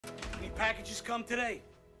Any packages come today?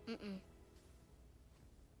 Mm-mm.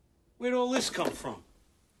 Where'd all this come from?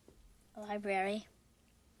 The library.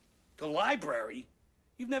 The library?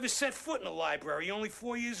 You've never set foot in a library. You're only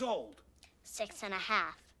 4 years old. 6.5.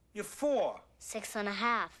 You're 4.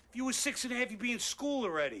 6.5. If you were 6.5, you'd be in school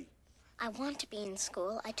already. I want to be in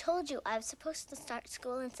school. I told you I was supposed to start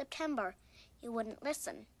school in September. You wouldn't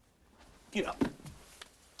listen. Get up.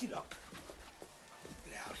 Get up.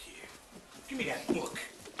 Get out here. Give me that book.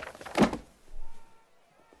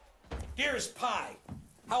 Dearest Pie,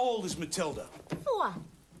 how old is Matilda? 4.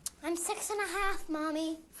 I'm 6.5,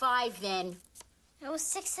 Mommy. 5 then. I was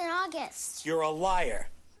 6 in August. You're a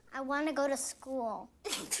liar. I want to go to school.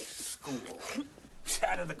 School. It's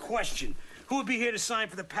out of the question. Who would be here to sign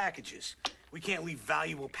for the packages? We can't leave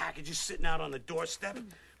valuable packages sitting out on the doorstep.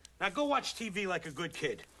 Now go watch TV like a good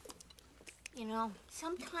kid. You know,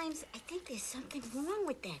 sometimes I think there's something wrong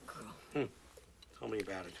with that girl. Tell me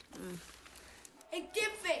about it. Hey,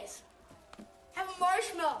 Dip Face, have a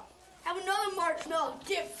marshmallow. Have another marshmallow,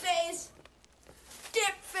 Dip Face.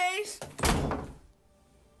 Dip Face.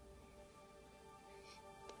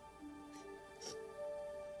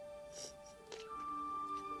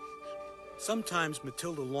 Sometimes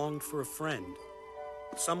Matilda longed for a friend,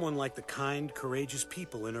 someone like the kind, courageous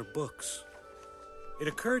people in her books. It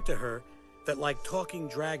occurred to her that like talking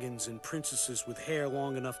dragons and princesses with hair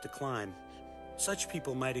long enough to climb, such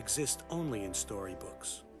people might exist only in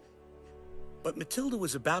storybooks. But Matilda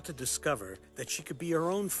was about to discover that she could be her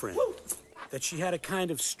own friend, that she had a kind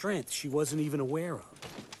of strength she wasn't even aware of.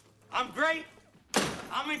 I'm great.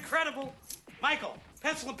 I'm incredible. Michael,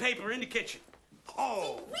 pencil and paper in the kitchen.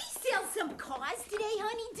 Oh. Did we sell some cars today,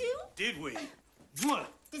 honey-do? Did we? Mwah.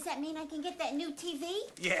 Does that mean I can get that new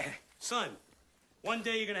TV? Yeah, son. One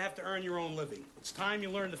day you're gonna have to earn your own living. It's time you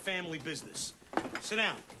learn the family business. Sit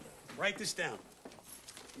down. Write this down.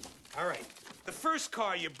 All right. The first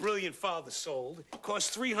car your brilliant father sold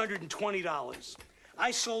cost $320.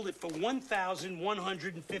 I sold it for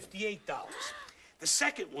 $1,158. The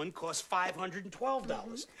second one cost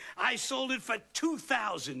 $512. I sold it for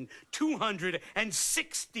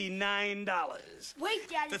 $2,269. Wait,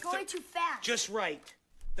 Daddy, going too fast. Just right.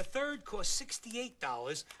 The third cost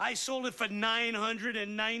 $68. I sold it for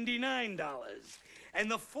 $999.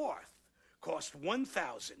 And the fourth cost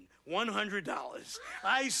 $1,100.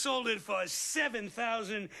 I sold it for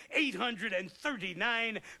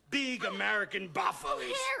 $7,839 big American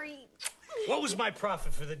buffaloes. Harry. What was my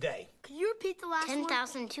profit for the day? Can you repeat the last one?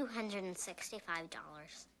 $10,265.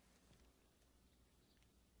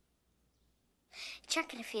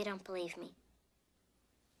 Check it if you don't believe me.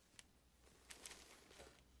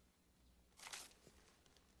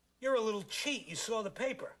 You're a little cheat. You saw the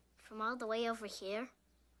paper. From all the way over here?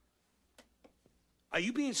 Are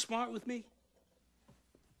you being smart with me?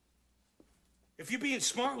 If you're being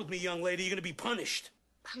smart with me, young lady, you're going to be punished.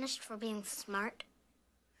 Punished for being smart?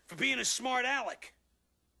 For being a smart aleck.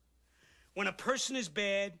 When a person is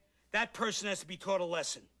bad, that person has to be taught a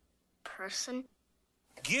lesson. Person?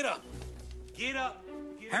 Get up. Get up.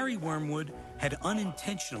 Harry Wormwood had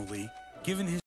unintentionally given his